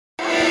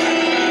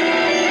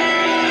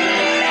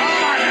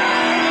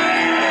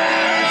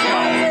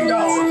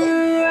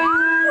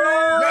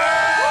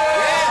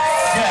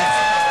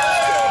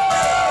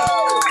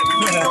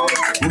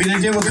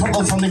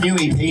single from the new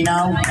EP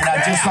now, and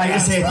I'd just like to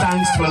say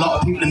thanks to a lot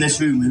of people in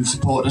this room who've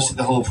supported us through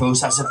the whole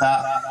process of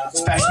that,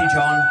 especially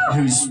John,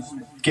 who's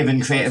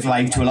given creative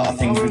life to a lot of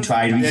things we've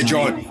tried recently. Yeah,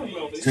 John.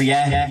 So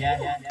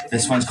yeah,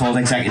 this one's called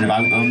Executive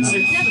Outcomes.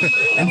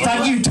 And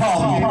thank you,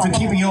 Tom, for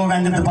keeping your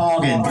end of the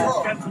bargain.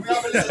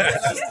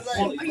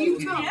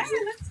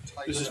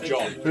 This is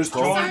John. Who's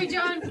Tom? Sorry,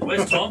 John.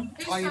 Where's Tom?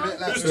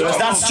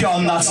 That's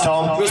John, that's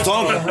Tom. Who's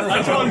Tom?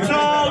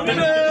 Tom!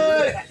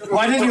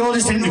 Why don't you all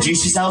just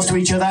introduce yourselves to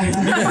each other? It'd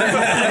be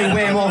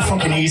way more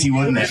fucking easy,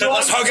 wouldn't it?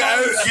 Let's hug it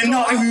out. You're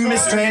not a room of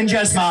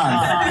strangers, man.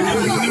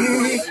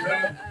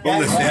 On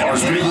the theatre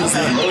street.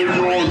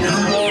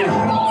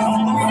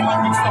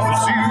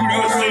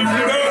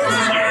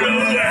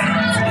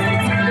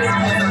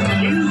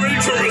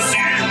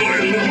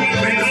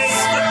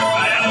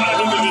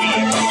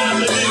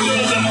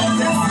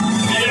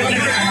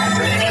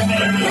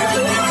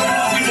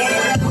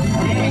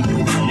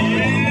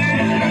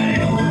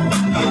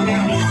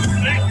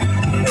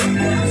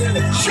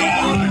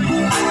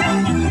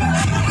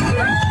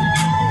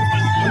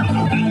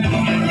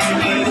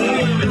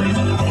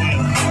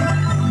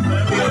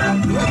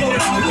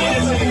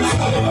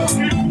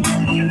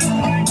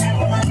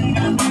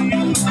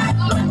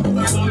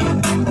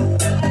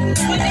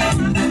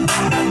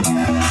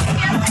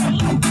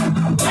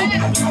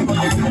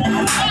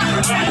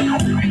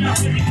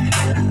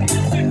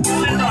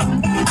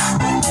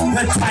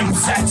 The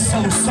typeset's so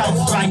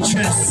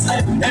self-righteous,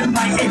 it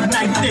might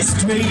ignite this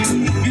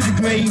dream. You'd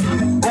agree,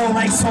 all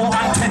I saw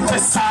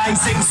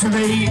antiphesizing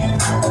serene.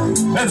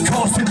 Of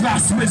course the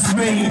grass was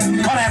green,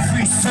 on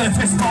every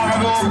surface bar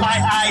rolled my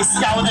eyes,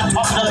 scoured the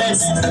top of the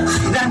list,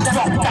 then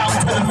dropped down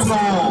to the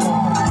floor.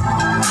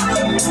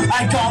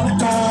 I got the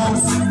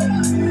doors,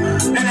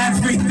 and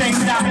everything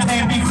that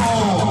came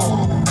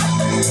before.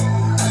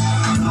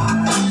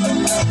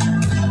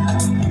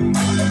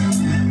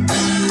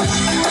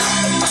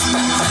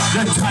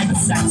 The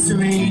typeset's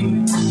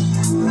serene,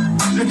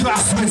 the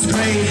grass was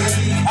green,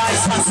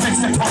 ice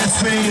transfixed upon the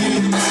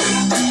screen,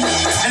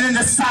 and in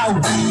the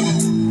south,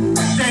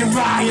 they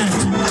riot.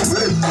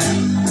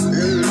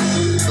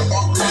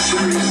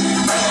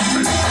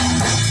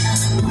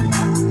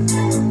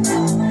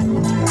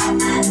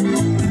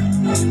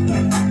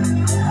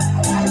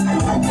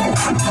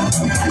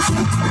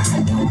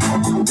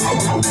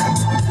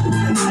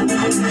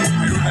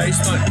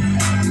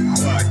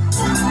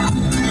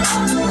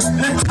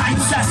 The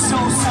typeset's so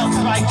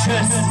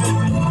self-righteous,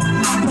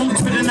 built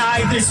to deny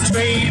this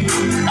dream.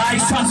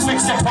 Eyes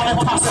transfixed upon a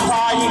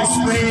pacifying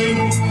screen.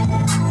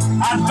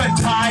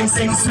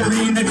 Advertising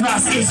serene, the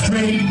grass is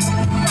green.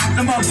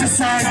 The mob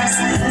descends,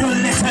 the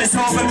litters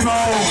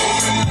overgrow.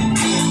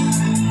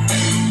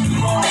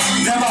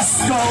 There are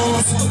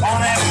skulls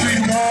on every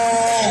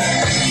wall.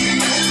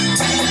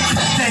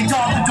 They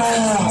got the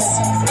doors,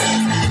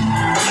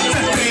 the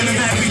feel of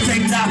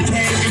everything that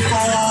came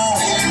before.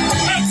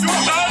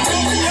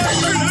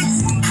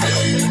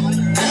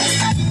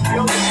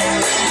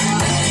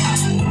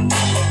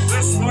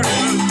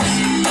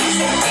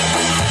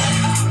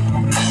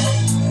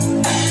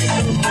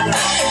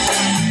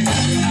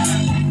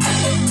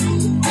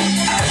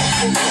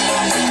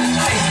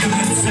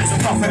 Ignorance is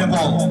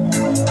profitable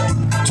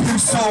to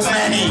so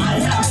many.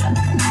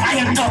 I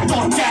am not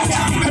done yet,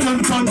 and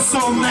I've done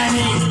so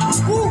many.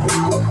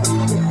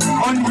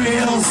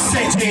 Unreal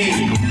city,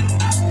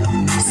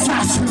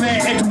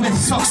 saturated with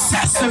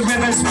success, the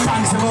river's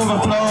banks have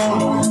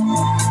overflown.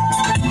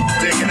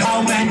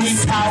 How many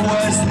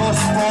towers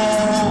must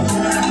fall?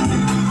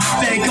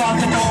 They got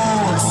the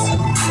doors.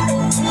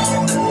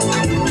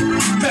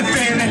 The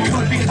fear it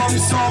could become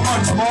so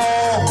much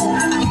more.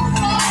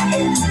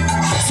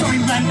 So we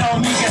rent our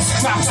meager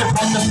scraps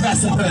upon the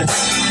precipice,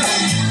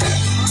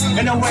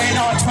 in a way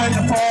not turn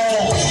to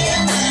fall.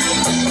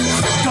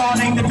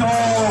 Guarding the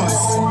doors.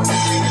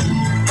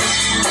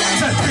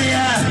 The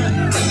fear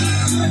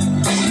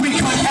we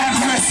could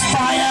ever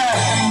aspire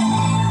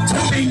to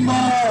be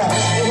more.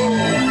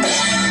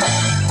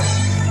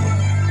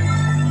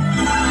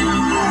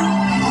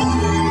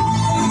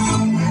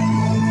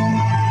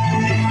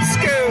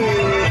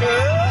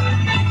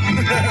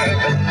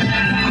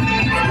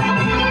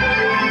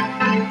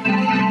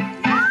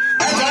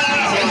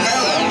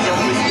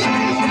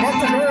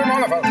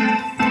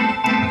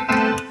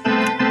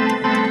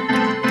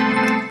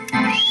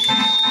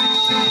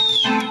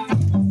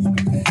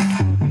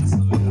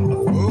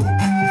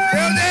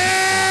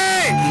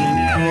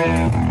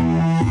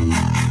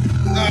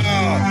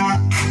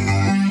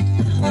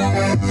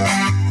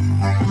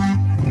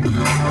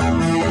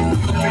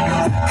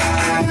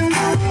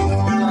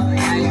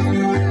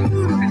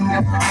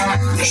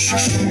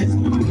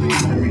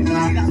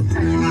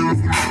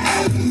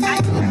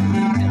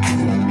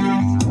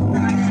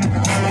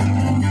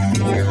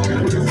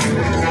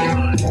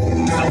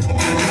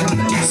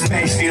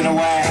 Spatially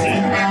unaware,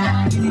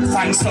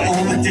 thanks to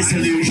all the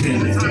disillusion.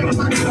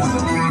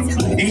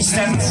 Each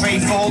step free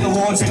fall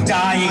towards a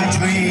dying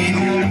dream.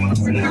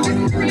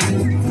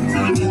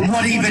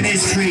 What even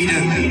is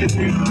freedom?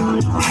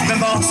 The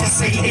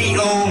Marxist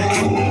CEO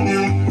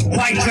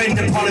White grinned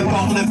upon a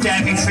bottle of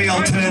dairy-free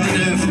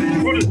alternative.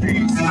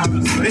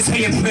 As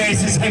he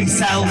appraises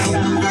himself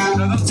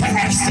to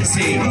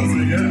ecstasy.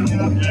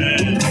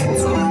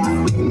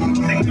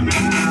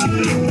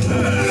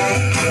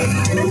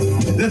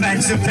 The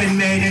beds have been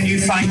made and you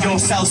find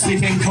yourself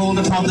sleeping cold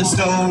upon the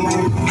stone.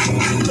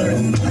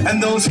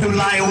 And those who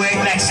lie awake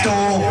next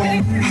door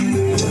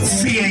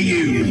fear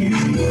you.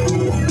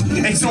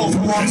 It's all for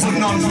one but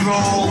none for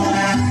all.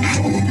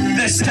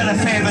 There's still a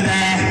favour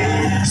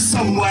there,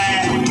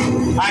 somewhere,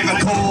 I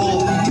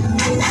recall.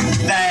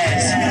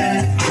 Theirs.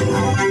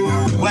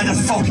 Where the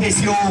fuck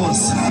is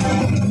yours?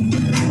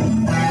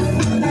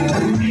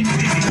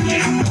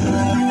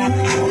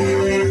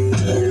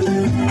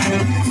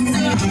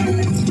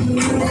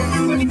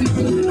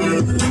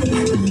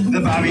 The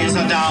barriers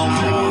are down.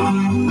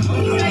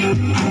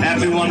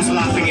 Everyone's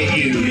laughing at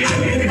you.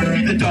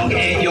 The dog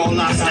ate your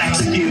last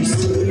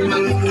excuse.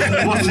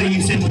 What's the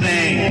use in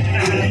playing?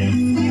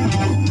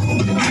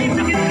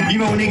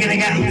 You're only gonna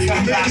get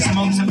from class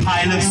amongst a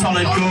pile of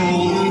solid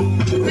gold.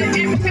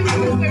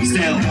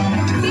 Still,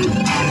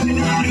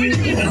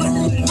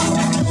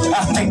 I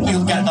think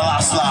you'll get the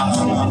last laugh.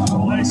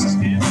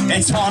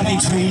 It's hardly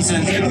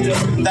treason.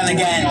 Then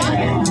again,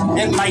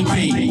 it might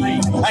be.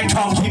 I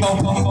can't keep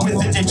up with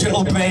the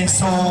digital brain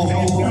soul.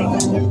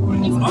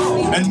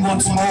 And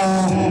what's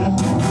more,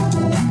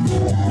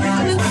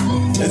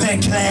 they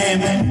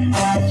claim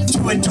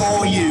to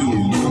adore you.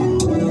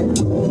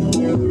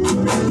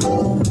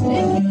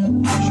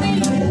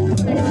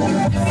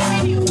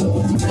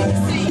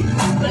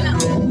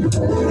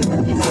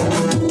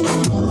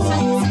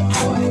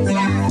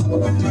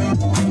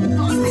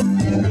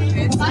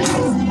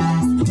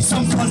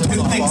 Some cunt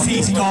who thinks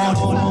he's God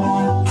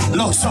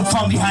looks up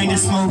from behind a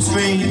smoke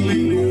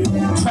screen,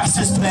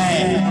 presses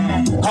play.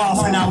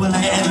 Half an hour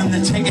later than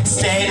the ticket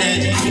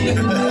stated.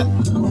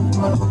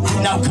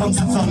 Now comes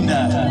the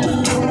thunder.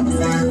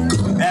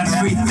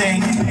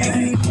 Everything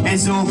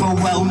is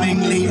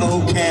overwhelmingly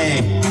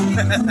okay.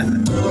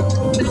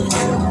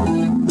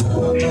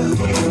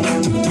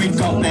 We've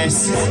got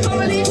this.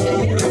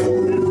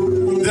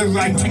 The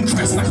writing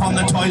crisp on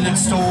the toilet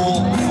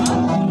stall.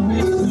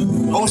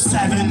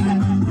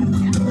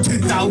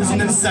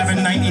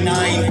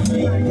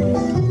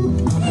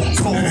 07/2007/99.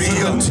 Calls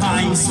of the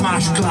time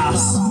smash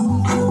glass.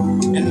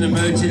 In an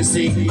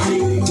emergency,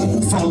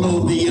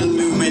 follow the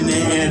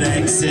illuminated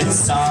exit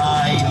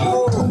sign.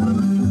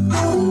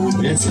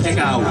 Let's head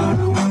out.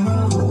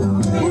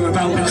 We're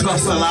about to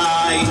cross the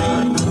line.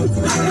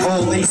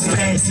 All these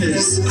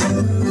faces,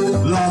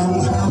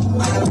 long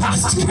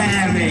past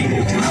caring.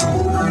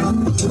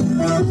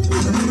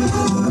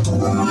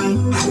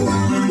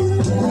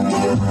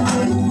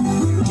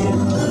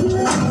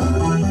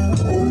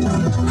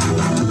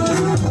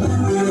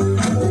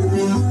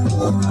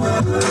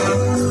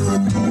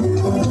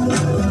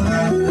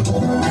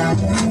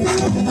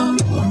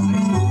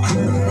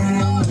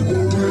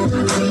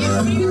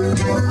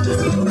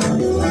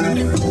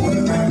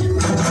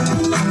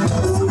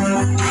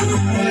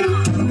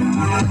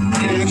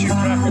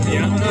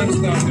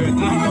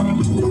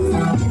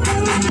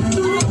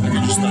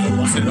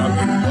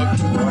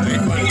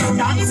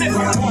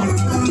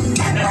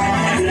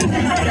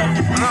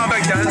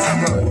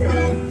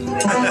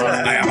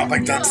 I am a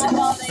big dancer.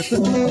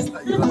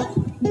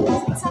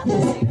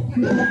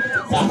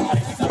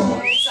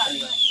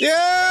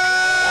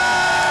 Yes!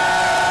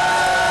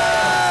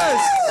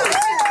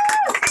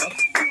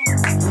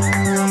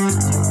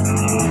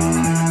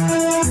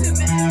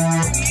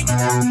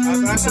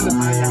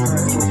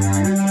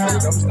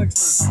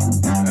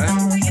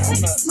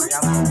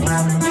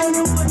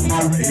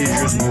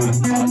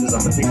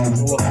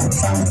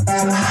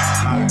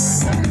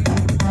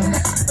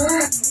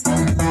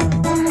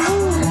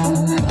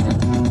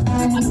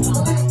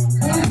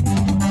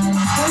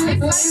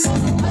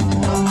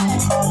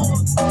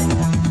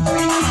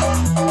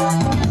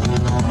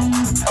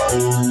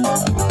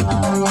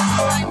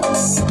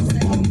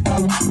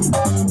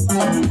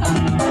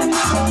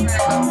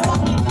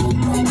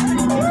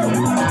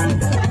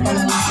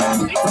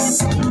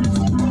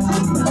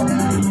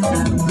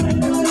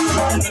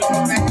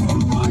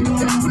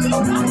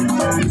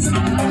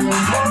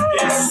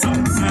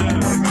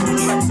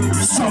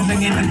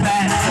 Something in the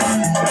bed,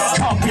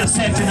 can't feel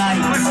safe tonight.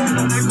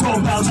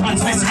 Doorbell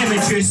transmits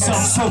images of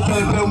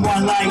suburban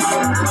one light.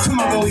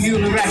 Tomorrow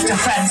you'll erect a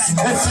fence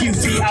a few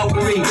feet out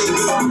of reach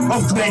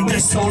of greater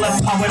solar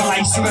powered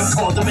lights to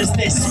record them as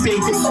they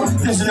speak.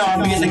 There's an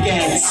army at the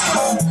gates,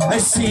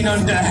 as seen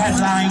under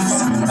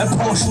headlines. A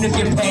portion of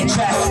your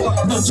paycheck,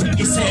 they'll keep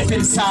you safe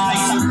inside.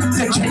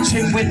 The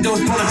kitchen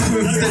windows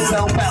bulletproof, the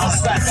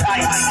doorbell's that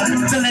tight.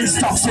 The lid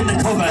stock's in the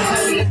cupboard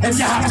if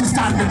you have to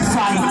stand and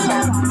fight.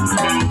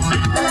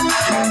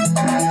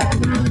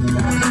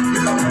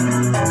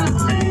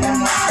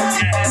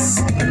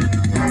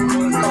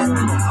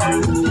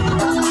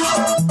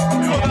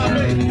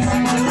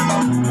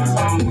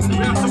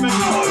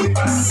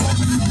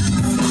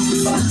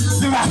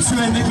 The rats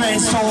are in the grey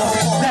store,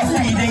 they're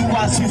feeding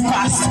fell too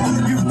fast.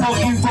 You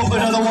thought,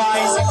 but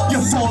otherwise,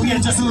 euphoria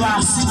doesn't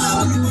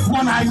last.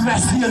 One eye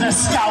rests, the other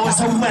scours,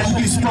 and when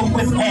you spoke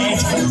with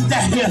hate,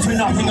 they're here for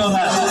nothing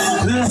other.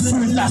 The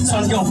food that's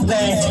on your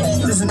plate,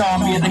 there's an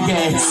army at the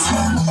gates.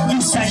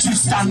 You said you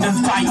stand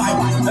and fight,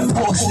 a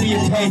portion of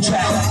your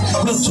paycheck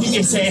will keep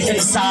you safe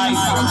inside.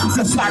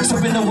 The flags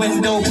up in the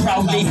window,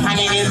 proudly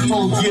hanging in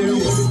full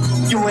view.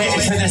 You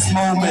waited for this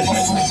moment,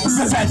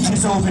 revenge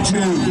is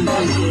overdue.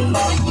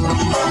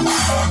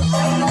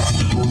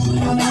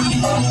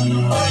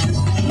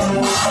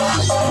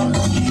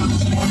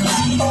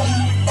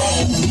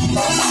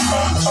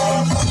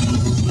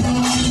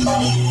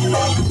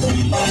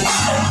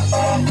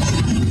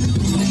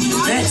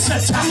 It's a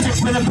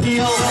tactic with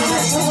appeal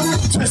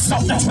to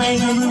stop the train,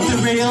 remove the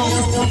reel,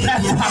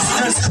 let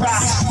passengers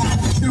crash.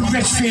 The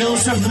rich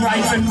fields of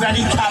ripe and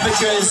ready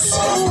cabbages.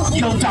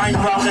 You'll dine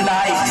round the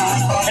night,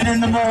 and in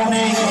the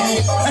morning,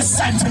 a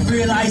sense of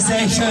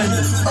realisation.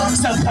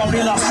 Still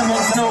probably lost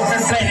amongst an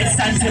overinflated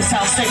sense of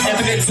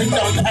self-significance and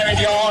don't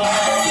carry on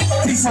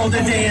before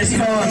the day is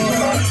done.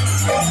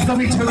 They'll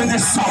be doing the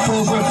stop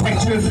over a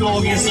picture of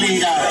glorious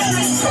leader.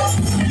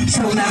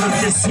 She'll never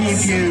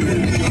deceive you.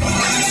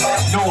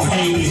 No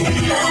he,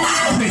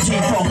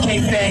 pretty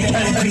fucking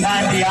bacon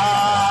behind the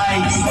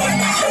eyes.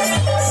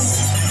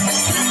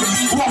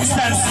 Watch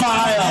that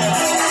smile.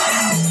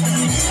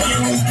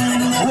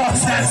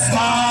 Watch that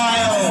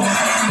smile.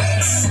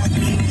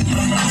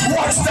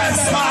 Watch that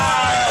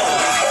smile.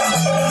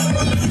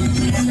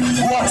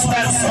 Watch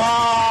that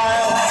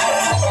smile.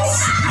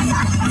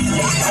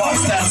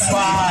 Watch that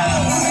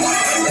smile.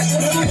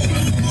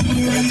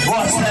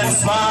 Watch that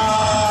smile.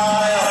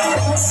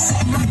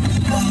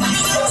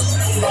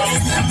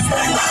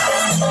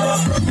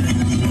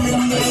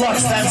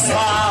 Watch that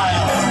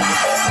smile.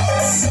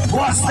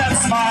 Watch that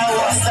smile,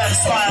 watch that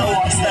smile,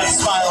 watch that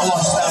smile,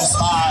 watch that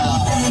smile.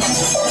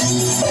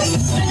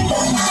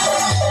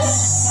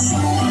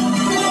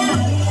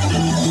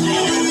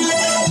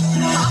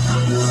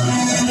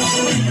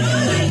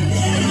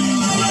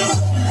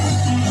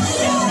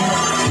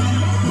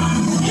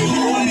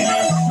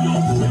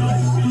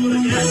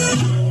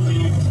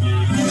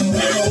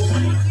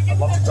 I'd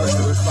love to touch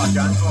the roof back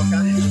on,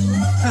 can you?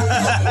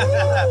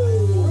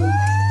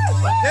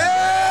 Yeah!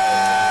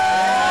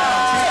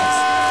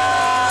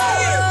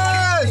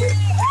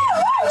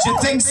 Do you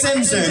think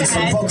Sim's doing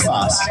some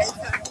Buckfast?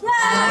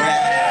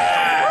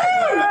 Yeah.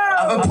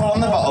 Have a pull on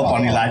the bottle,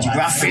 Bonnie lad. You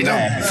grab Feed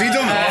him, feed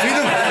him, feed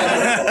him.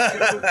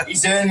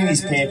 He's earning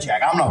his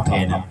paycheck. I'm not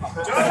paying him.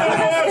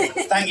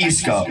 Thank you,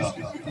 Scott.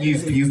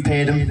 You've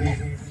paid him. You've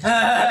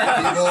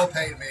all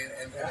paid me.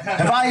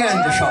 Have I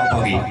earned a shot,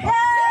 Buggy?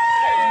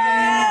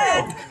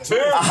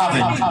 I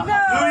haven't.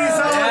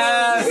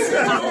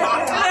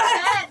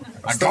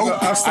 I've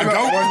still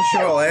got one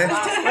shot left.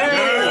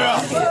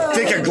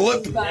 Take a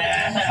glip.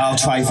 I'll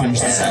try finish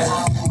this.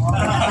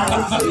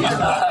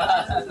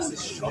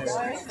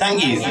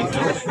 Thank you.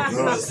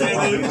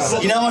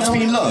 You know what's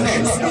been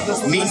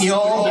lush? Meeting you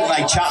all,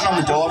 like chatting on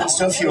the door and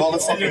stuff. You're all a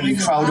fucking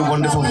crowd of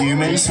wonderful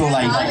humans. So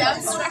like,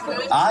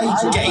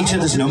 I get each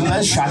other's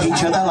numbers, shag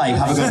each other, like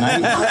have a good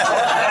night.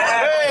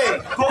 Hey,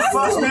 fuck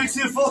fast makes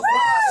you fuck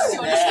fast.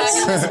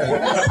 Yes.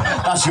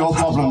 That's your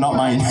problem, not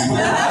mine.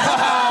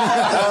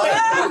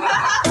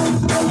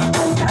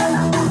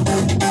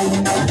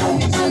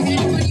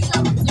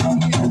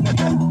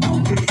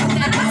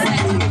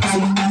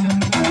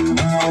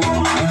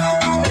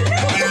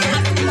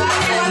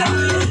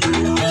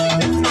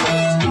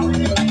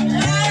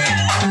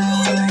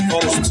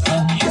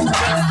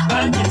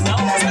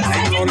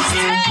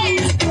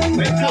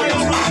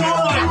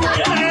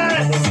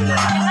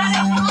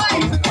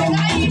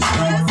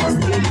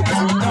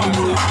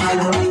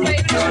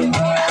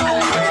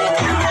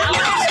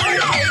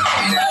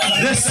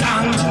 The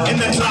sound in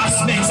the glass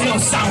makes no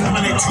sound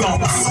when it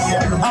drops.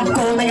 I'm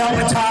calling out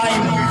the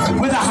time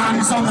with the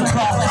hands on the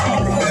clock.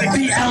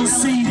 The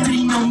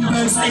LCD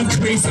numbers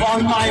increase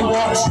on my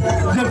watch.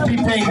 The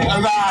beeping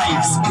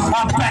arrives.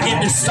 I beg it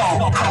to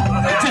stop.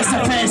 Just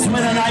a face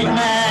with a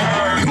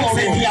nightmare.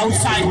 Calling the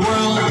outside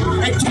world.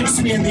 It kicks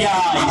me in the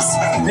eyes.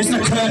 As the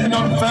curtain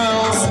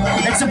unfurls,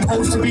 it's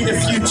supposed to be the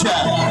future.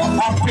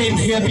 I've been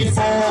here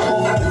before.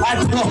 I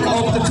pluck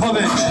up the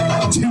courage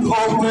to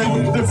open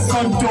the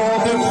front door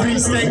that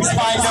restings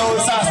my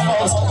nose, I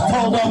suppose,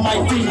 pulled on my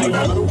feet.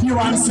 New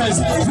answers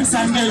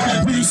presented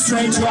with each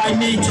stranger I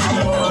meet.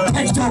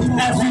 Picked up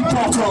every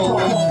bottle,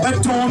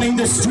 adorning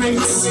the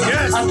streets.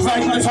 Yes. And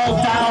writing it all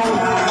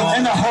down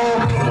in the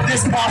hope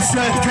this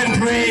bastard can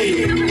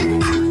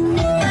breathe.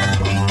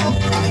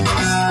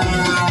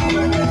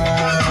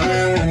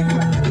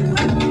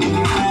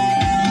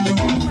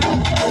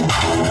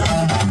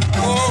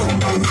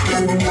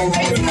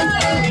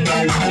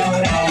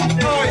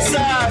 Oh, it's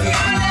sad.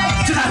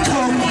 Did I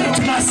come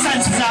to my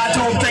senses? I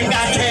don't think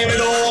I came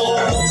at all.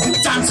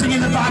 Dancing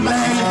in the back lane,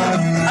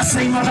 I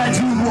see my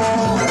bedroom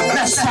wall.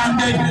 Left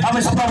standing, I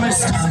was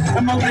promised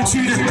a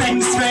multitude of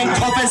things to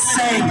encompass.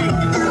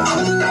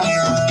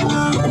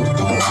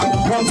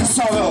 One to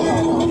sorrow,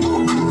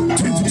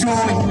 two to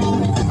joy,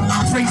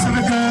 three for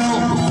the girl,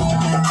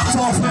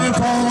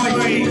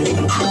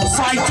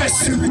 Fight for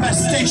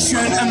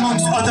superstition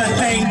amongst other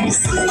things.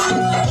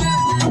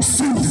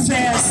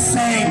 Soothsayers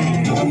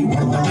sing.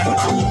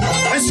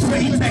 As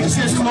pretty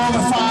pictures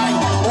glorify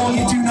all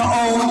you do not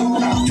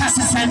own. Cast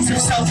a sense of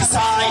self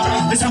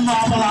aside as a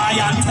marble eye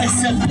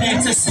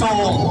anticipates a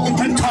stall,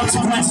 and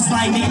consequences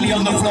lie neatly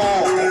on the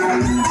floor.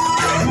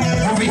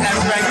 Hurry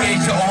and reggae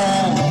to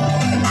all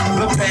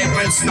the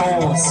pavement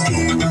stores.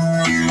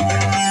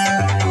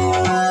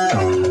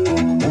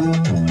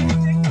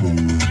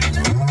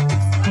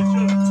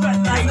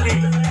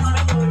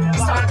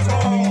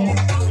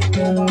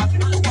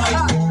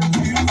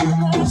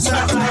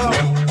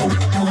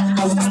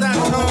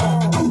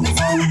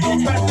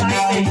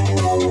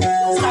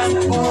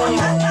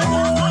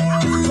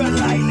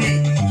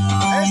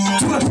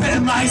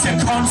 A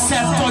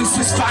concept,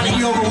 voices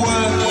fanning over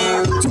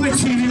word, to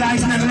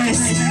materialise in a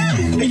list,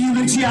 a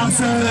eulogy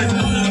absurd.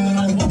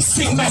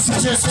 Sick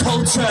messages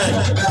cultured,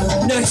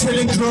 nurtured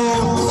and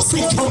grown,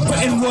 seek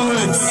comfort in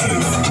words,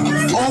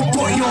 all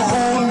but your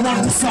own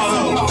one to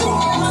sorrow,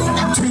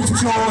 two to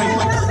joy,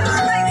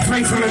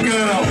 pray for a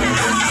girl,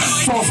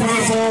 fall for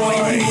a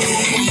boy,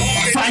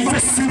 fight for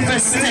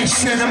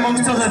superstition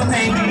amongst other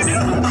things.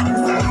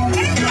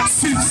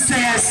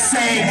 Soothsayers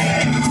say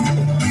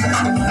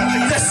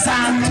the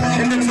sand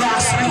in the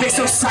grass makes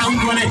no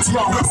sound when it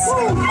drops.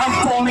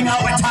 I'm falling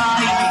out of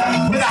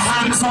time with the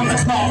hands on the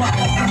clock.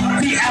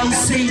 The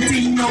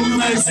LCD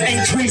numbers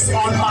increase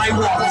on my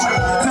watch.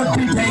 The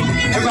beeping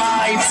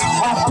arrives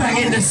after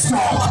in the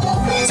stop.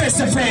 Face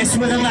to face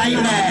with a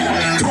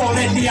nightmare. Call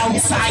it the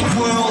outside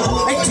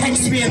world. It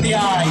takes me in the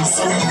eyes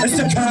as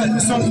the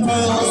curtains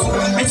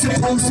unfurl. It's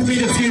supposed to be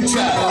the future.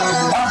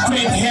 I've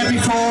been here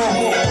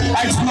before.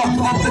 I drop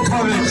off the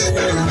courage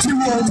to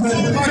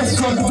open the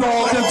front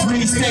door. The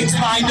breeze takes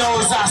my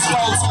nose,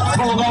 asphalt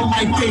pulled on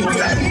my feet.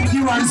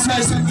 New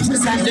answers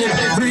presented,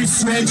 breathe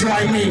strange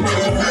like me.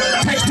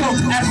 Picked up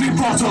every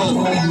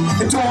bottle,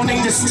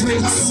 adorning the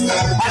streets,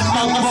 and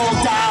melt them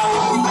all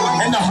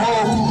down in the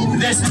hope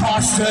this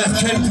parched earth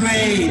can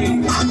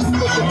breathe.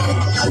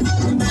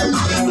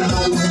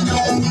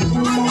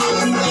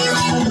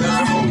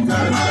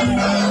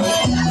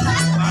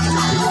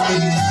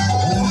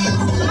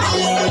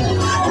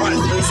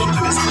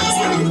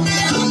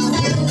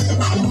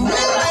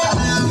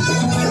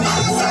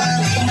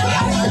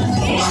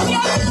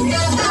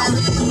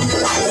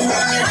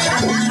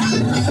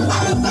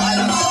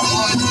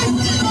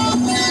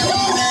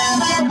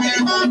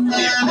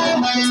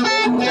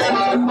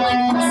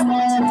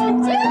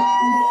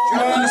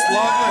 Just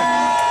lovely.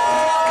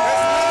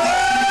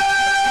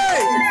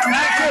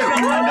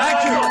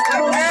 Thank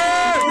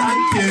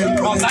you.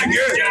 Oh, thank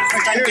you.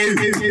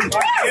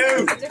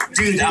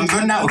 Dude, I'm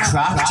running out of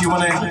crap. Do you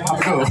want to have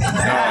a go?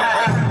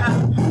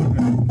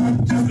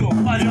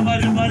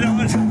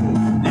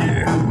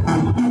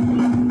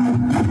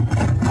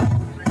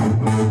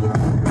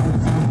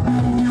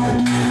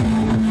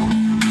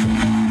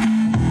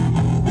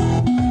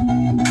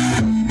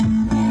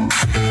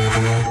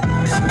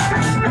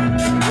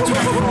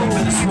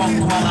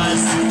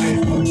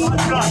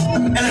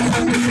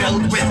 Eloquently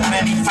filled with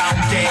many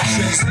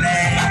foundations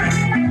there.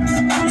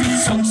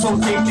 Some so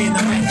deeply in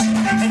the rich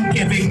and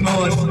giving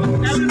mud,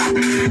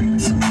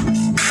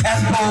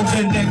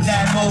 emboldened in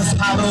their most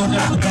hallowed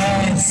of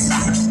prayers.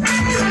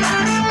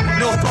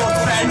 No thought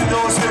fed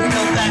those who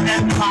built their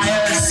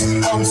empires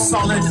on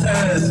solid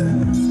earth,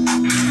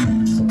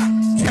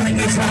 killing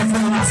each other for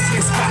the last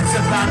few scraps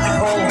of land they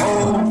call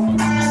home.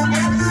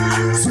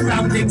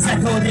 Surroundings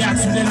echo the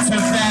accidents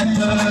of their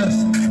birth.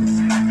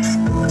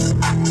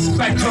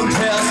 Breadcrumb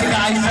trails to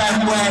guide them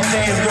where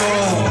they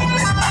roam.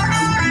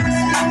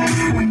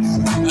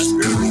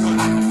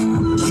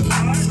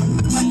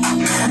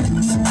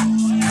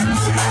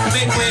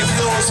 Midway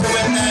those who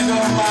in their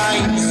own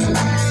minds,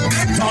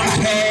 don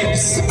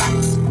caves.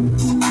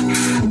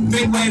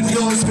 Midway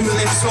those who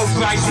live so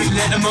brightly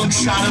lit among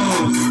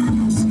shadows.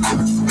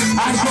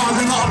 I'd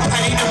rather not a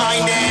penny to my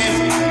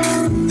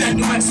name than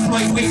to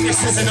exploit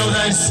weaknesses in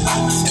others.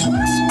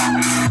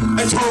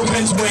 A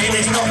token's weight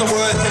is not the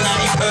worth in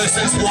any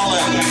person's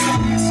wallet.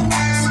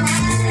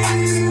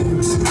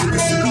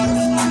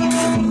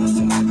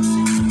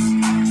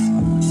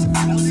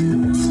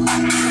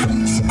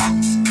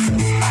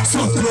 So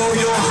throw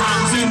your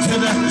hands into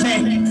the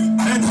thick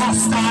and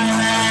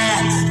hostile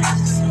air.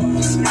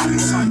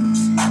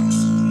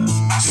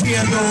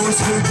 Cheer those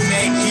who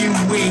make you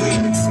weak,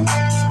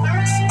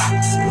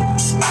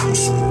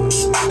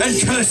 and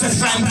curse a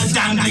friend for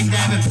dangling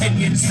their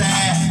opinions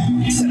there.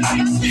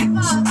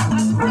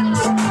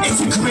 It's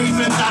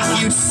agreement that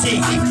you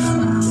seek.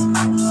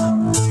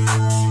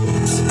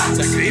 It's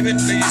agreement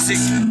that you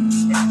seek.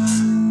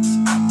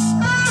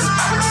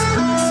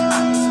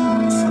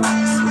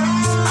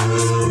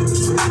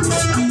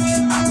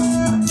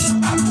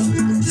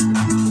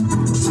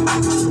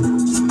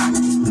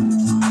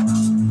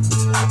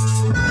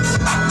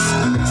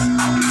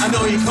 I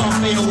know you can't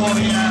be a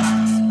warrior.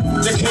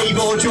 The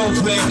keyboard your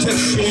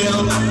greatest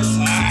shield,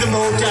 the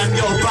modem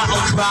your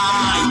battle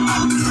cry.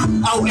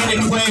 out in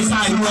a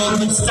quasi-world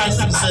with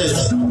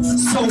sentences,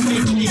 so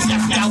weakly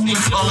decked out in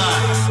colour,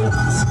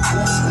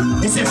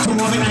 as if to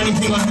warrant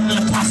anything under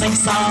the passing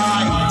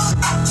sign.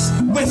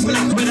 With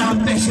liquid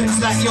ambitions,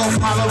 let your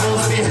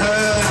parables be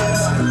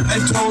heard,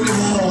 and told you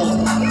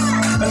all,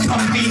 a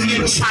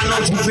convenient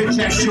channel to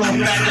reject your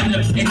better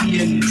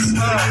opinions.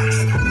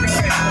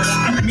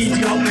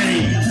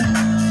 Mediocrity,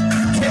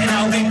 getting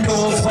out in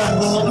goals from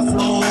wall to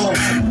floor,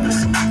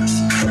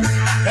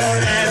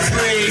 and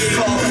every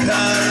fucker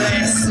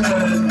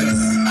listens.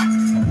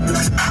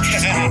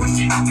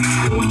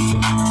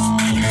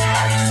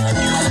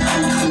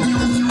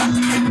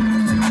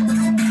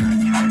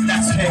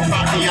 Let's take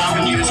back the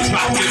avenues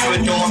crafted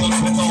with donors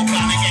with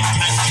organic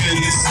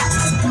intentions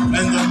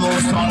and the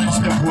most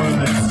honest of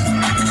words.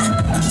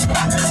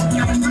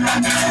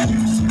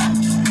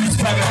 It's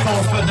metaphor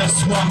for the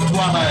swamp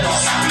dwellers.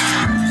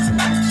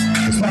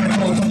 It's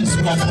metaphor for the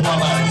swamp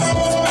dwellers.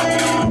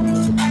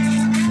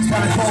 It's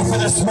metaphor for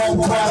the swamp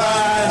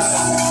dwellers.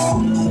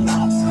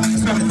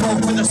 It's metaphor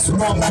for the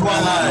swamp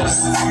dwellers.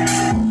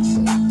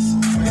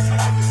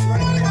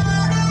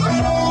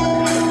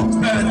 It's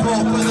metaphor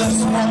for the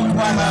swamp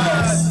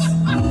dwellers.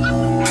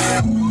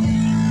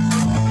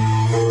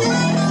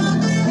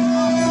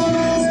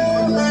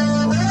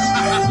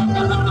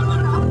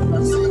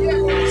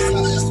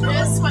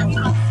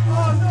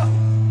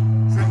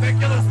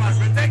 Ridiculous, man,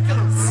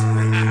 ridiculous.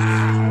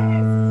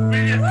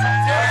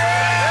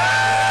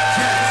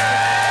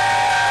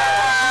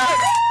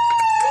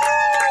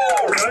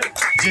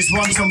 Just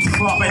want some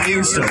proper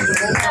new stuff.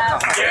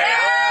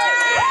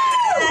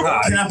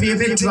 Can I be a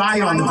bit dry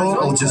on the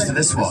vocal just for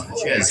this one?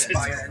 Cheers.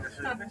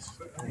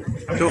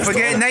 Don't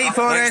forget Night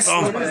Forest.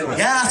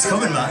 Yeah, that's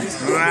coming, man.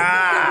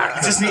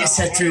 I just need to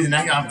sit through the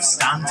next. I'll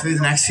stand through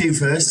the next few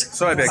first.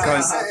 Sorry about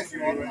cunt.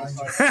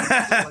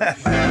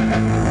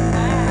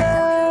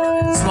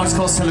 This one's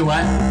called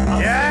Silhouette.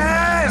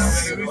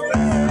 Yes!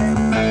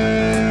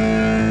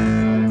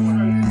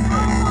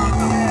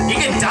 You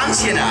can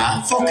dance, you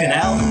know. Fucking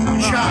hell.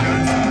 Shut.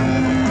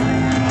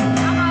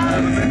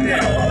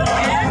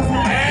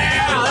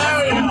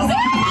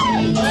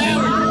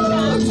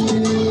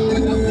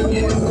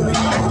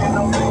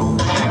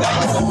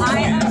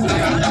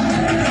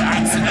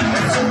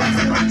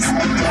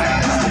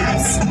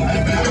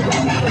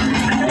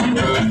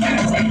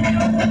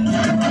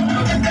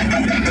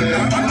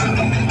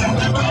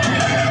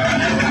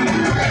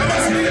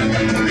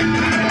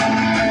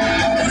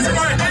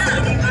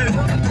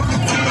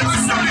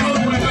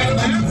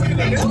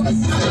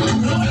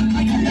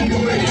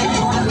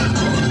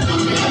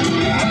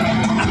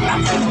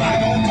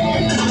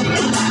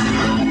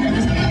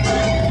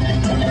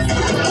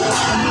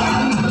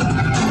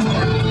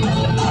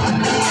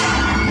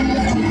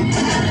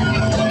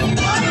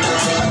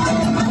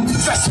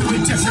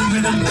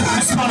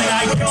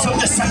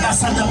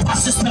 And the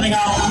past is spinning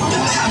out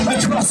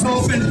across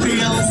open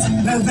fields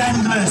of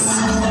endless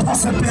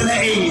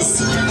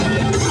possibilities.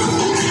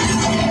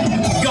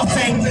 Your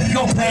thing,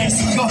 your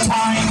place, your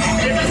time,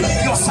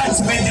 your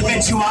sense of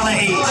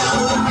individuality,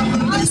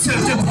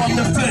 served upon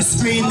the first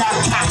screen that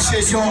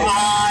catches your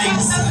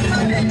eyes.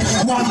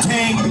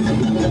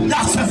 Wanting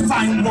that's a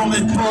fine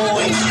woman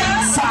boy,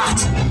 fat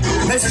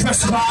is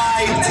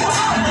prescribed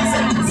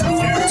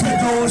to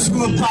those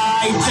who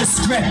abide the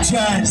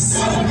scriptures.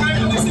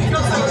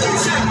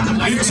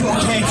 Eat your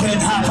cake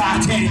and have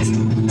at it.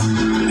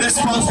 This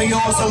one's for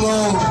yours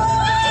alone.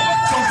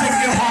 Don't think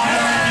you're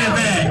higher any of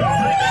it.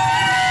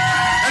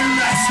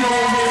 Unless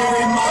you're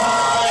really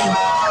mine.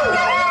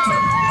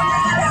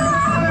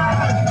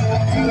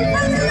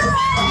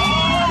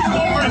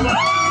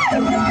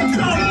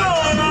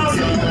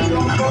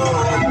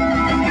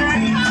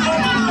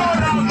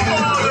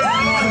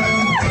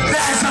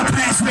 There's a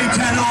place we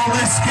can all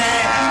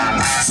escape.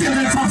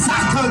 Children from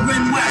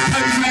saccharine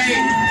weaponry.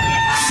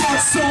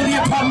 God's solely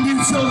upon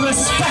mutual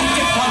respect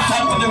and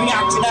contact with the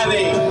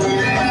reactionary.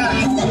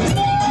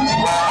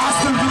 As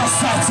the dust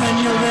sets in,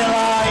 you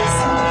realise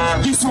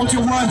you sold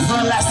your word for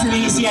a less than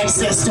easy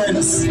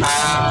existence.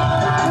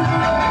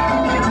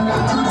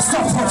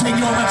 Stop putting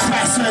your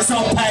oppressors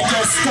on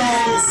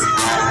pedestals.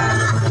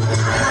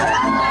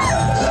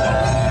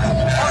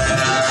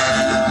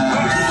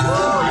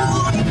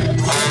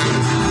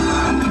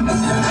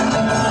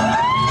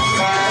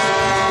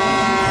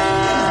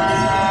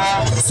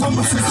 Some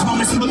of us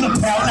promised but the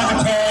proud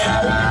never came.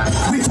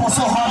 We fought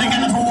so hard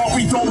again for what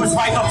we thought was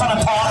right, not fell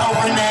apart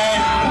over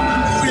name.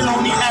 We'll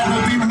only ever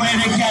be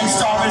weighed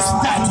against our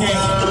aesthetic,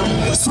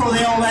 so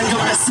they all end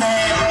up the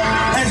same,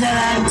 and an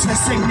end to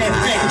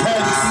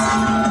significance.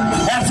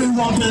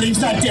 Everyone believes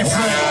they're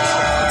different,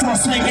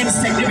 forcing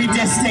instinct to be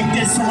distinct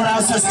in someone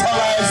else's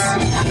colours.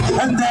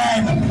 And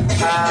then,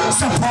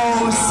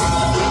 suppose,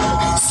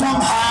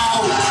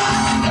 somehow,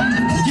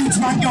 you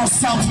drag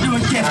yourself into a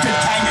gifted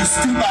kind of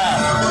stupor.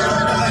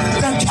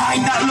 The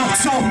kind that looks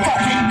so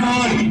fucking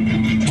good.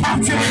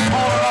 Captured in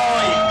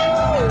Polaroid.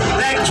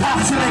 Then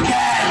captured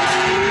again.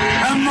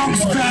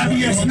 Amongst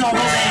various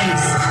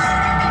novelties.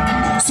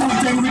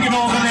 Something we can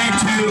all relate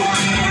to.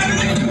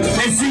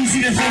 It's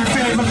easy to think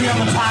favourably on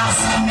the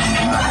past,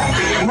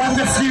 when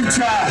the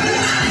future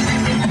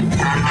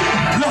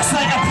looks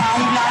like a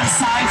Poundland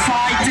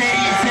sci-fi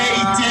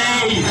DVD.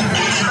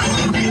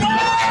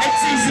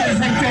 It's easy to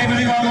think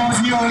favourably on those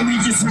in your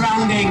immediate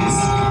surroundings.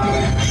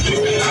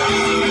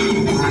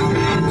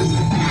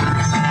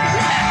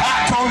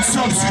 Don't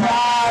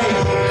subscribe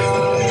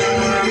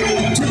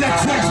to the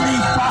quickly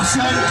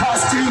fashion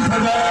costume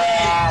parade.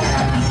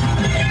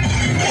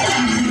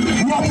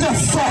 What the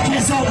fuck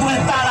is up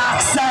with that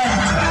accent?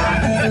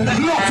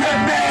 Look at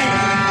me!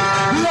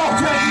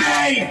 Look at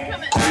me!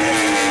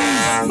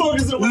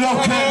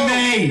 Look at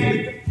me!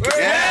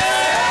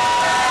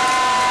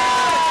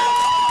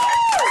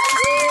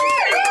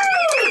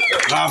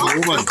 Bravo,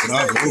 man,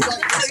 bravo.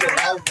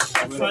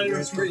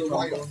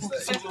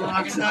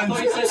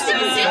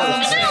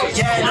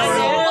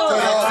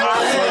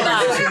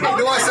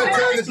 No, I said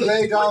turn the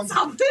play down.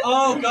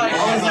 Oh, God.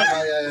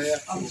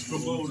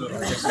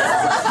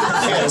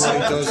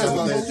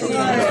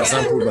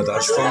 Sample met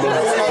uitgevonden.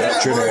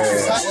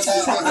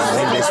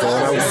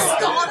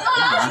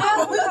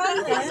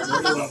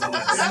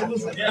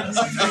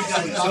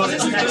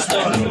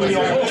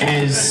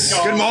 Is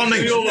Good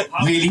morning.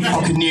 really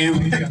fucking new.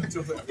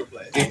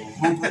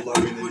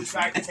 We'll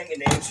try to take a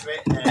name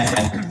straight.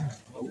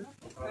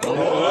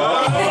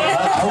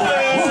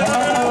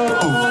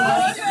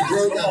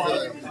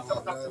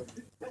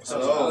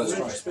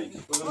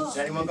 Has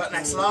anyone got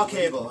an XLR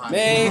cable?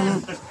 Me.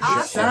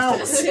 Left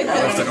in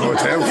a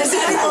hotel.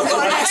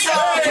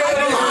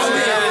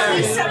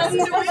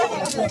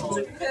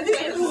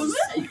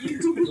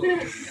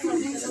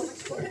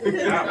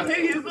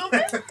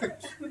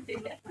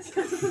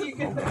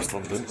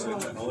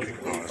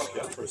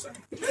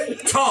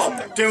 Tom,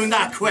 doing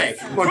that quick.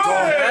 I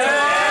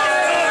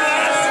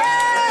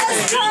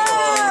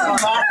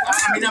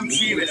mean, I'm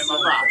cheering in my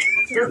back.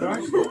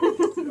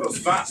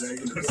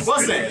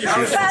 Was it?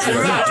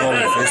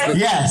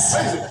 Yes.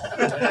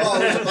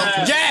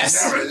 Yes!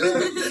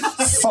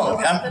 Fuck,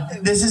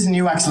 this is a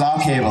new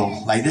XLR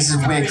cable. Like, this is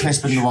way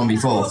crisper than the one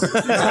before.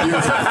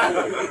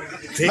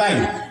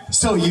 Right,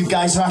 so you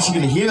guys are actually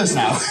going to hear us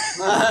now.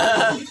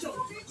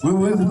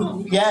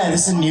 Yeah,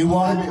 this is a new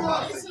one.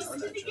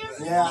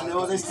 Yeah, I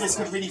know, this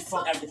could really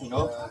fuck everything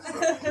up.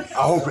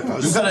 I hope it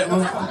does. We've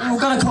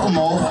got a couple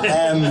more.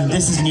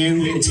 This is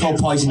new. It's called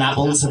Poison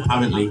Apples,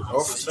 apparently.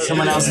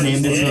 Someone else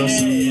named it for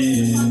us.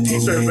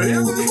 Is there a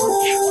video?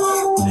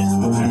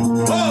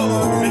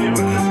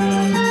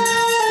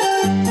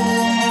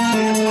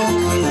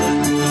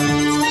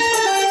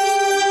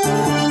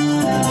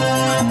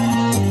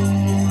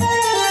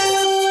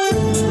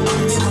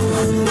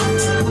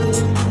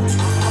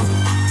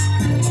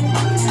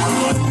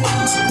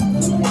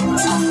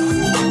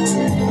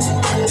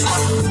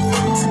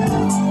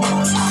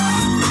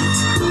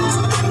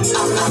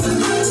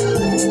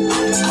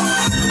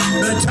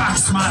 The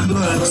taxman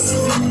lurks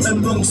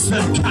amongst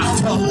the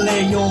cattle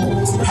layo.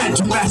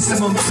 Headdress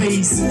among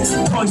these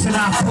poison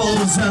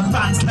apples, a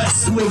banker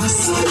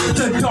squeaks.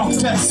 The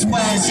doctor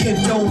swears you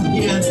don't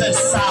hear the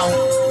sound.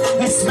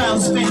 It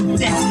smells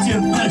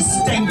vindictive, the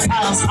stink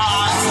piles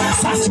high.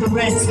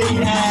 Saturates the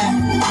air,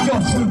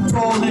 your fruit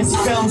bowl is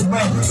filled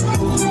with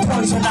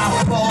poison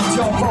apples.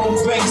 Your bowl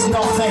brings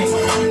nothing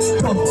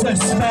but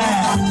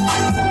despair.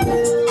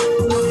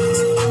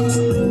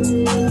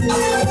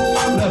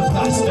 The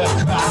plaster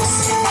cracks,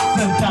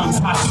 the damp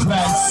patch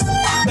shreds,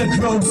 the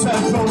grocer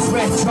grows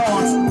rich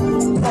on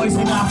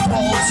poison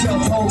apples. Your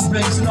bowl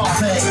brings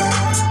nothing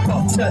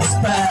but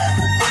despair.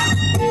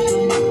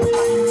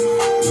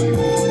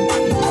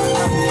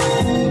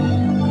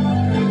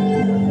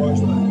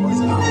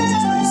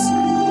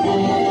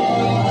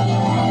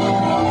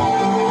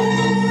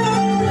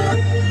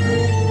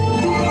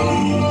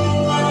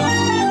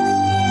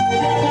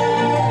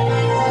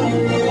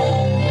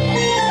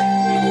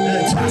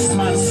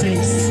 Man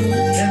sings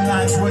in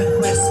lines with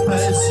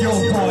whispers, your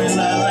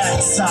boiler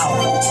lets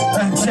out a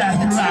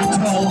death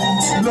rattle,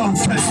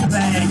 locust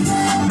plague,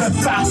 the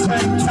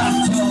fattened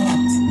cattle,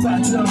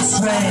 but no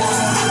strain,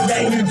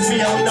 yet you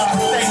feel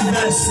nothing,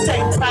 the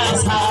stink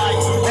piles high,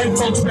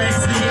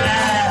 infiltrates the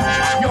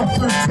air, your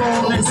fruit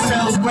bowl is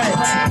filled with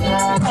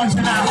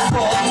poison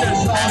apples, your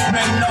bowl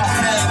bring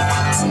nothing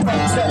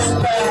but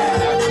despair.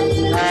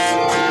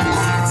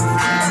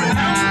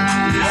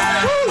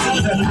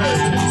 The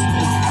curtains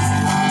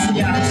the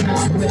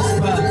ashes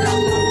whisper,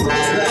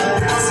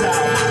 let's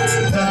out,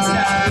 the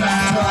down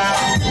battle,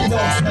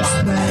 locust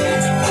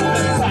plague,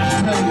 the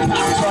phantom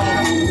cattle,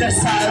 the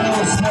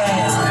silos sway,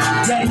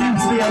 yet you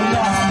feel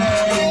nothing.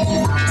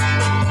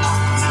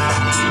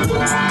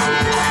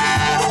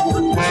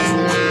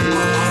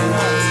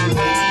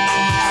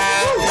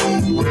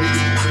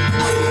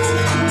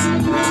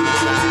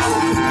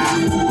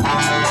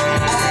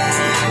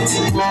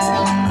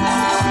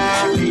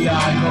 The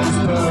eyeballs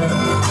burn,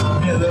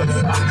 near the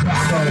fat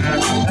crackle,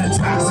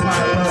 attacks my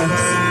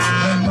lungs,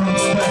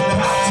 amongst the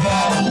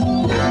cattle.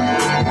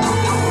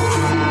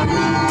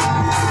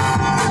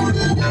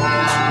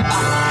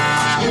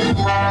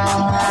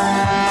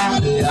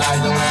 The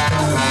eyeballs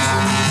burn,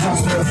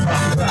 near the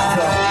fat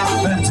crackle,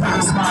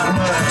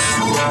 lurch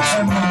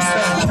amongst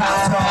the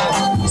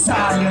cattle.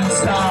 Science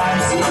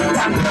dies,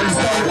 bankers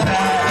don't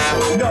care.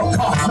 Your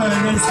coffin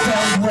is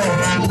filled with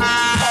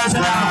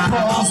poison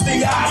apples, the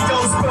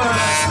idols burn.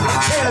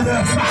 Hear the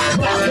fat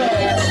clapper,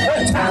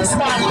 attacks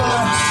my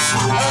lurch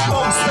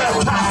amongst the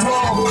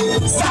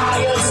cattle.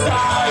 Science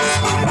dies,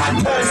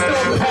 bankers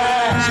don't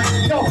care.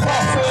 Your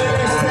coffin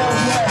is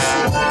filled with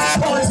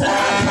poison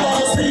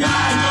apples, the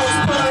idols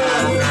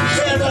burn.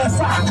 Hear the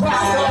fat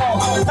clapper,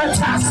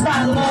 attacks my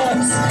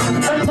lurch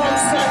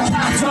amongst the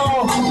cattle.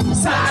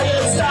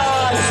 Science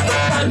dies,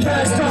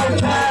 bankers don't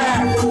care.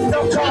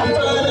 Your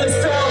coffin is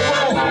filled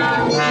with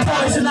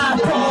poison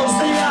apples,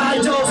 the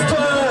idols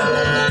burn.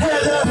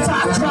 Hear the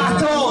fat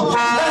crackle,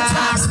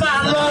 attacks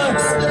man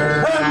lurks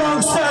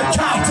amongst the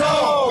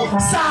cattle.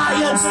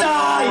 Science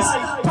dies,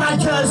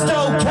 bankers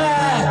don't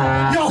care.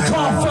 Your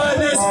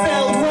coffin is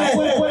filled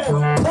with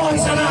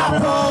poison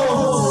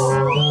apples.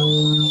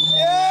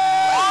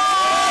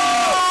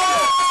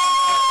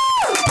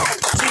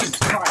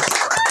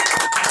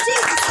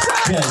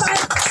 Cheers.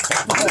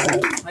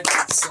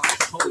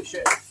 Holy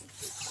shit.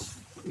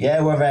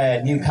 Yeah,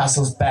 we're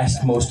Newcastle's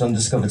best, most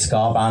undiscovered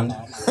ska band.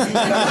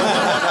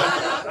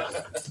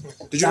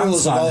 Did you know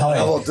there's a How are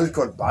you? little dude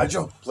called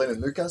Badger playing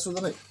in Newcastle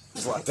tonight?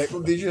 He's like a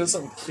techno DJ or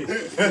something.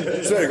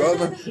 Swear to God,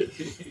 man.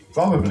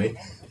 Probably.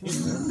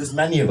 There's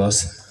many of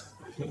us.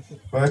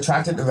 We're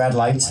attracted to red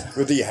light.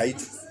 Where do you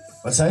hide?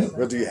 What's that?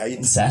 Where do you hide?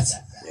 In set.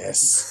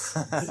 Yes.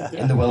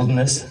 In the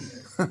wilderness.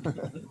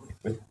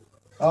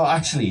 Oh,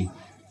 actually,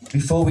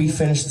 before we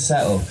finish the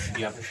setup,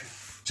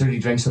 should we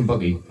drink some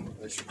buggy?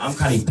 I'm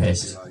kind of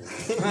pissed.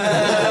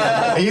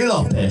 Are you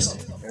not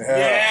pissed?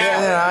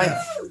 Yeah.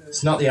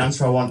 It's not the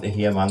answer I want to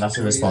hear, man. That's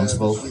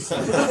irresponsible.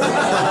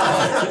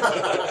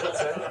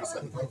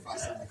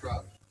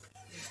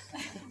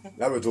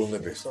 That would only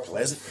be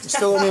pleasant.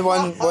 Still only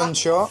one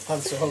shot. I'll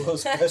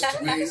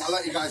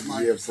let you guys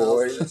mind. Yeah,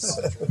 boys.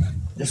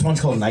 This one's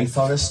called Night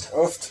Forest.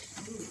 Oft.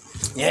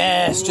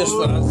 Yes, just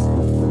for us.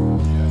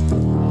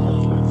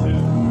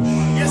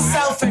 You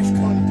selfish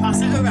cunt. Pass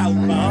it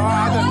around, man.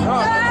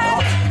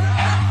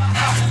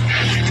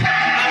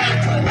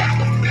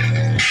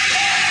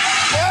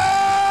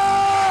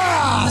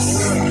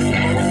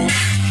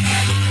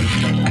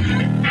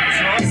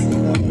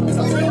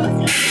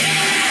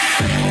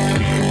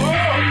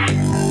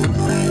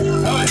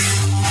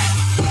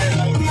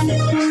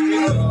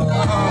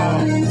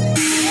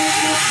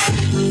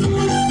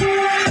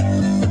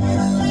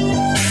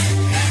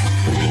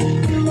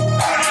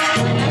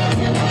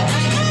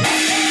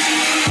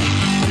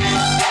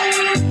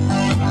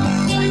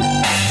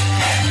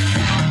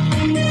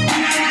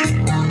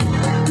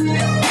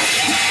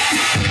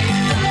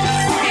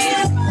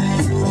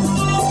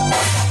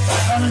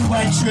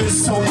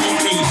 So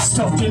neatly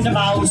stuffed in the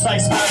mouths, I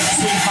smell to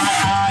see my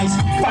eyes.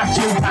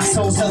 Vacuum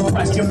castles and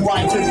question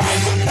why to be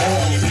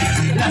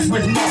left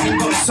with nothing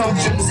but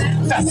assumptions.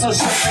 Vessels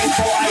shipping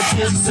for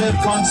ideas,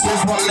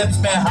 subconscious, what lives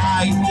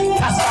behind.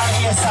 Cast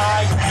vanity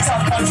aside,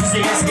 self-conscious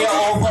is here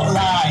all but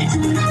lies.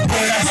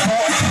 Here that's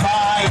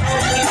mortified.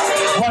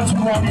 Once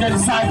wandered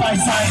side by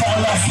side, but I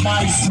lost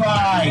my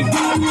stride.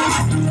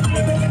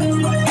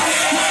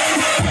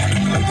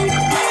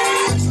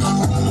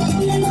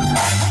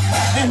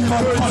 In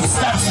mud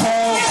footsteps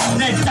fall,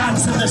 they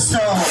dance in the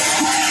snow.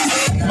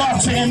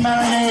 Marching in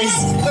mayonnaise,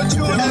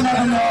 you'll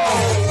never know.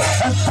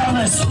 A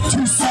promise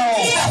to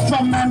soul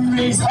from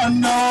memories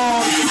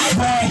unknown.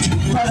 Wait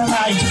for the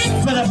night,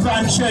 for the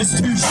branches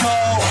to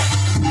show.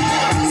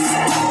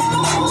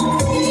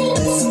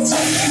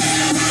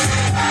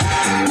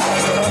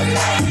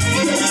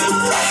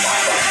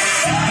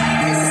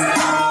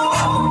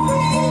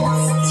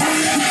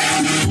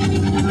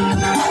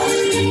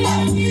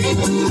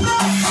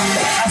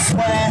 I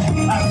swear,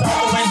 I thought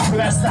I went to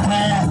rest the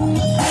hair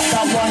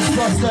that once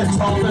brushed the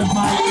top of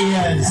my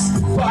ears,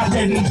 but I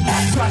didn't.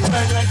 So I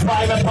turned and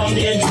climb upon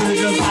the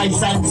intruder of my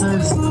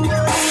senses,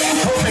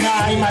 hoping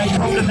I might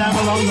come to them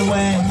along the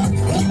way.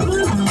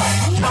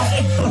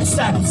 Counting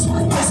footsteps,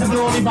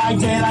 visible only by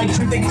daylight,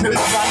 tripping through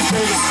the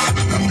branches,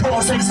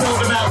 coursing slow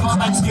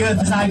development to the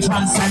earth as I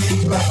transcend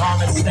into a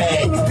calmer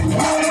state.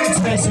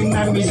 Tracing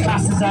memories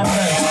cast as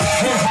embers,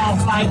 in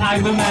half light I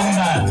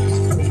remember.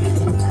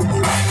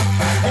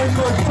 In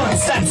mud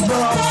footsteps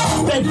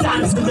roll, they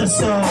dance with the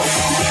soul.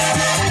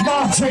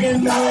 Marching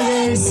in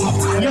melodies,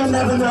 you'll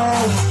never know.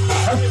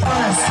 A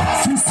first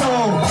to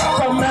soul,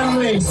 from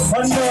memories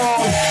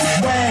unknown.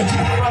 Wait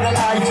for the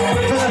light,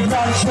 for the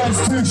branches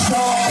to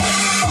show.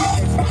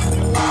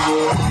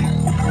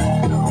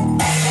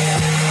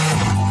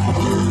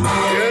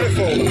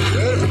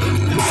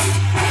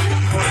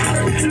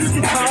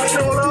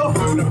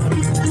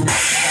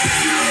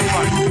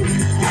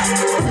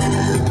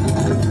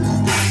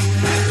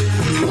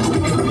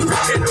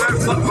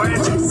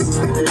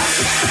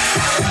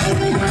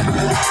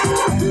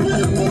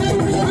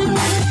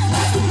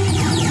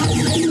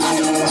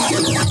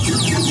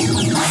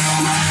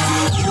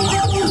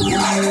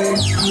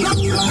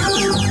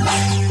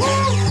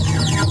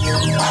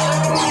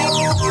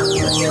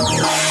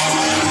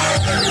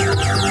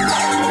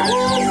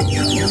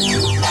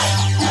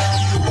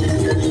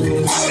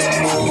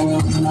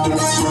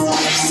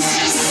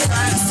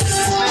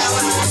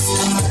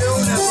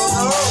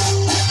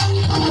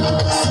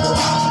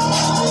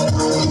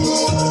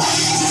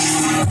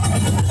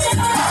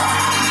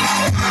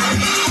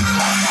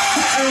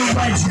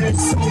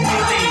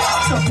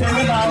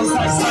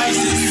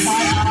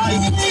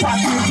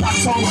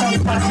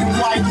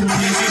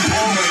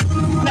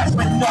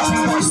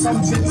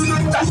 assumptions.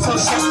 That's so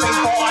shifting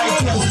for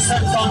ideals.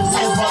 Set on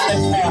sales but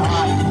lift their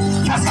high.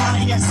 Cast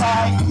money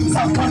aside,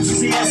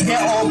 self-consciously as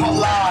get all but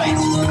lies.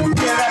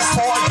 Here as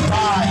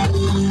fortified.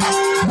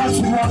 Once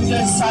we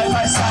wandered side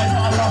by side,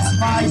 but I lost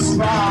my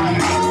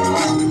stride.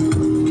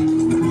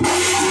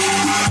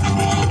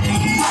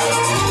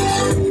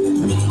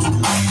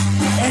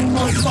 In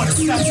my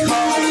footsteps go,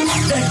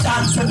 they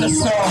dance in the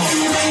snow.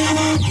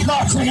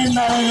 Marching in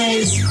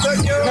melodies,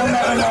 you'll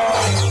never know.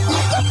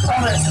 A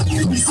promise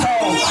we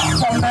sold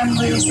from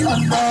memories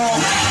unknown.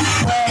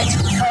 Wait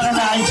for the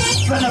night,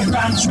 for the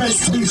branches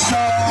to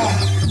show.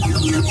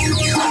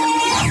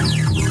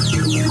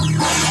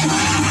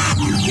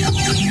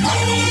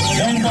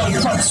 In my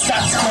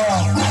footsteps go.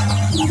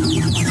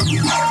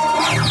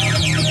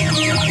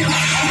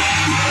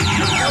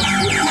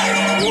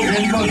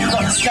 In my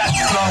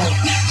footsteps go.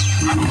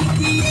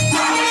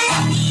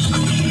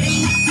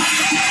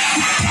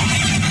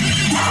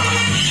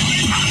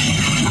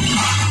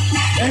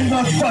 In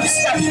the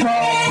footsteps go,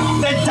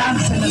 they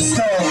dance in the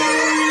snow.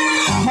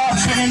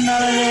 Marching in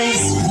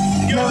melodies,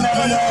 you'll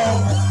never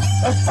know.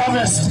 A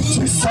forest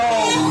to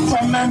soul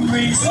from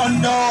memories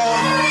unknown.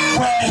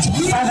 Wait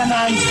by the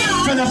night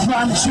for the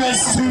branches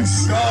to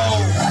show.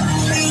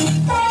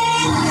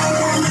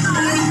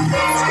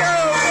 Let's go!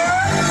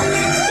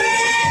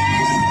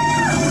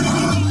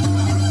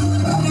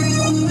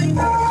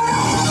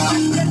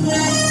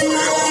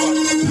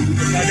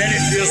 And then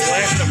it feels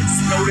left and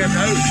snow them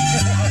out.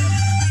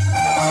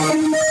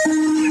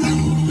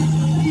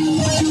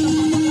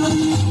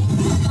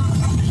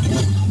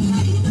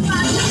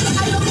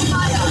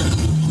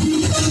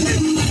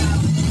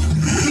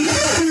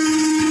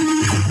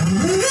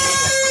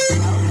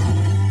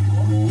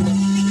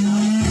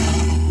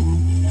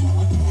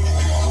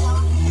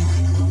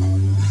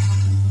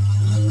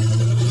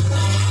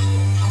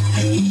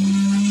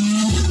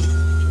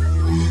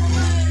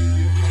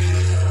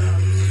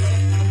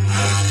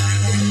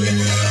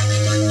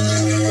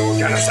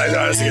 Can I say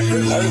that as I get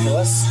through this?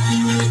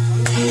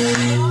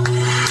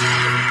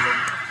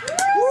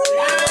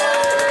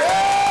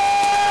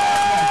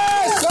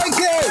 Thank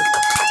you.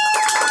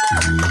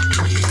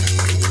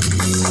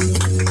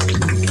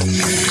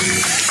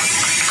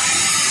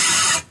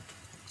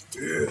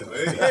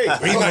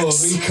 Oh,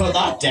 we cut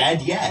that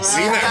dead, yes.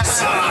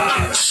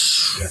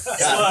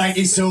 God, thank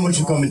you so much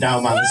for coming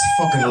down, man. This is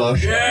fucking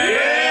lush. I'm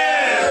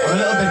a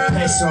little bit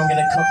pissed, so I'm going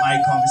to cut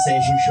my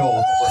conversation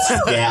short.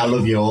 But yeah, I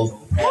love you all.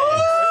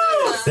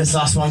 This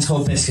last one's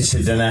called Biscuits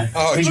for Dinner.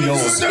 Oh, Really old.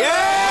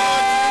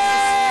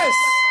 Yes!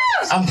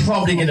 I'm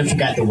probably going to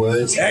forget the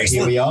words.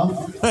 Here we are. So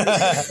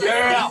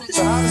how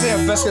was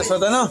it? Biscuits for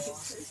dinner?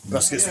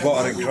 Biscuits,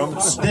 butter and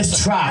crumbs.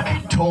 This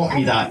track taught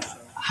me that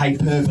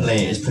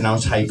hyperbole is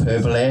pronounced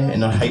hyperbole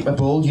and not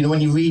hyperbole. You know when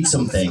you read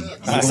something,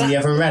 you've only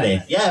ever read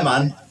it. Yeah,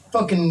 man.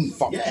 Fucking,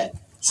 yeah.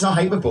 It's not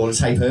hyperbole, it's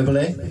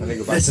hyperbole.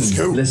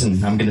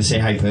 Listen, I'm going to say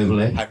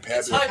hyperbole.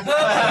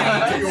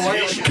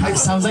 It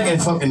sounds like a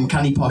fucking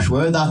canny posh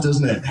word, that,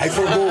 doesn't it?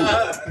 Hyperbole.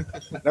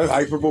 No,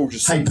 hyperbole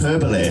just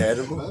hyperbole.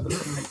 Terrible.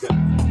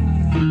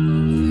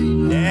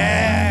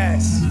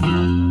 Yes!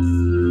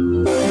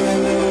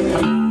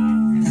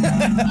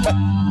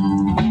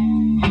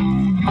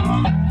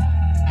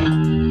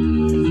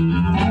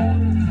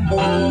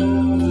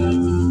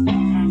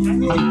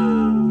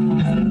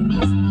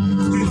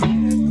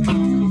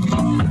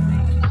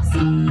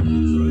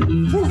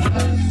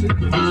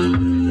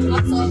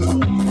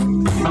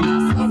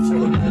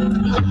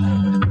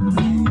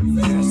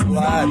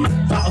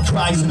 Battle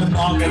cries in the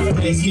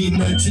marketplace, lead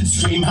merchants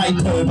scream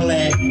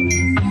hyperbole.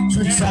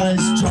 Truth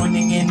sellers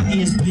joining in,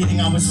 ears bleeding,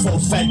 I was full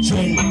fed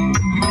gin.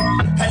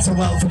 Heads are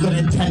well for good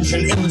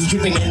intention, it was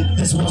giving in,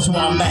 this was what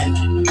I meant.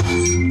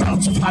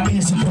 Bouts of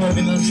happiness and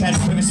curving little sheds,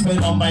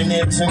 spilled on my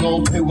neighbours and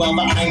all too well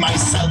that I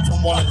myself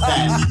am one of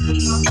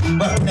them.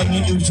 We're playing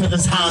into each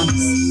other's hands.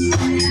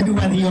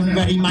 Ready,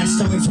 unready, my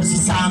stomach was the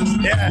sand.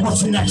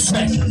 What's the next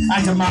trick?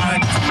 I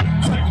demand.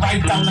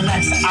 Right down the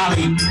next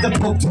alley, the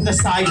pub to the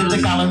side of the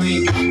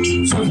gallery.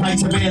 So right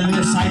to bail in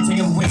the sighting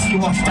of whiskey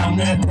washed down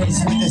to a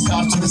basement that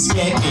starts to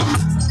escape me.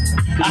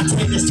 I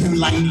take this too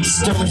lightly,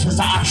 stomach as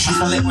the ash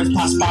and the liquids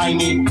pass by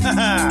me.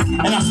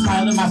 And I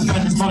smile at my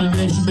friend as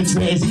moderation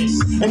betrays me.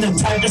 In the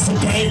time to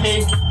sedate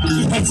me,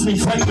 he hits me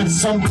quick with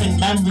something,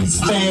 memories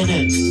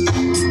faded.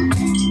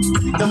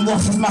 Then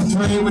washes my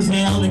throat with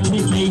ale to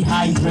keep me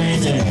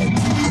hydrated.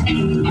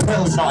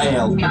 Pills not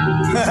ale.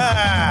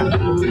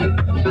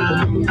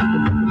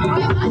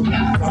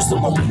 That's the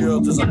more pure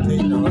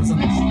disappointment, isn't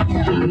it?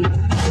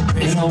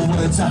 In all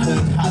words I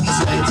heard had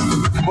said,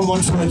 but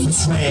once words were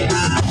straight.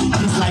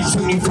 His life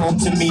took new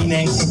forms and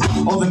meaning.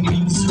 All the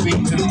means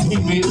screams of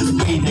king it was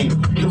breathing.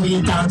 The way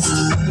you danced,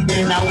 in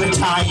and out of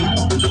time,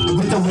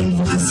 with the wind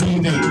was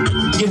deceiving.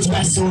 Your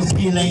dress so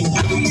appealing,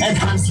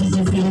 enhanced with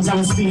the feelings I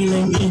was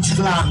feeling. Each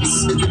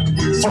glance,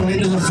 falling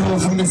to the floor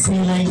from the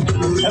ceiling.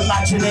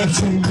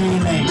 Imagination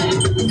reeling,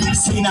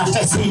 scene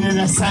after scene, in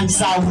a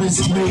sense I was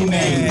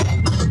dreaming.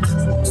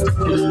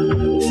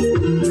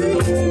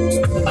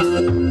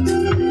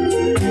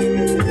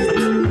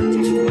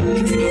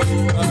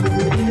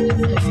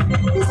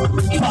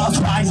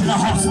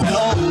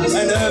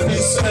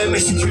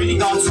 security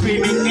guard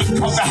screaming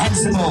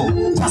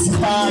incomprehensible. Passers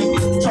by,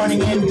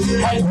 joining in,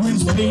 head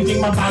wounds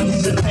bleeding, my man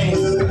is the pain.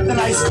 The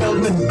night's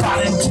filled with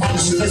bad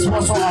intentions, this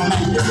was all I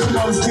meant.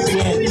 I was creeping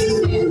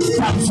in.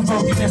 Fans of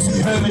brokenness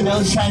and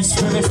criminal shine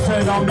spirits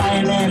turned on by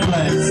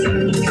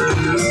enablers.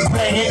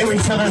 Playing into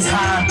each other's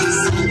hands.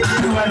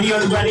 You ready,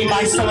 unready,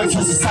 my stomach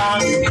just a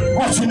sound.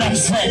 What's your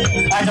next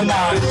hit? I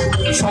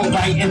demand. Short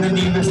right in the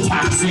nearest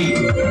taxi.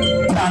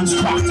 Plans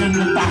cracked in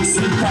the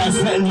backseat.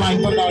 Prayers written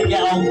line but not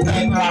yet on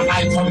paper. I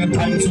hide from the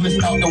pen to it's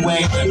not the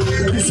way.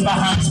 This in my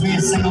hands be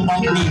a single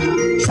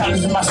monkey.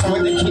 Shadows in my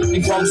stomach that keep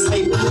me from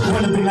sleep.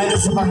 Wouldn't be like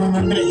this if I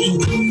remember to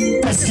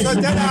eat. Biscuits for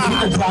dinner keep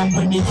the ground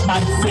beneath my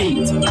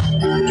feet.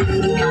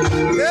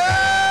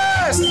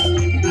 Yes!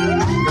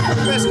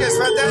 Biscuits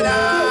for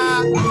dinner!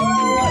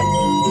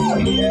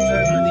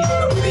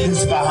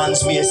 This for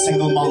hands me a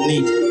single malt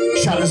need.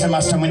 Shadows in my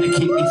stomach to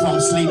keep me from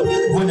sleep.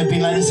 Wouldn't be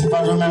like this if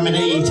I remember to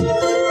eat.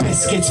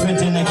 Biscuits for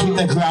dinner keep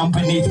the ground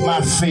beneath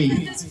my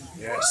feet.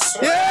 Yes!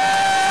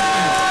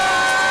 Yes!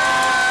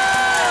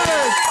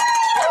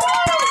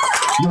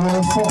 You're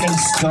all fucking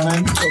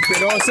stunning.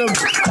 Fucking awesome.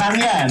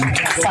 Danielle,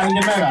 find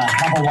a mirror,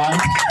 have a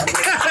wank.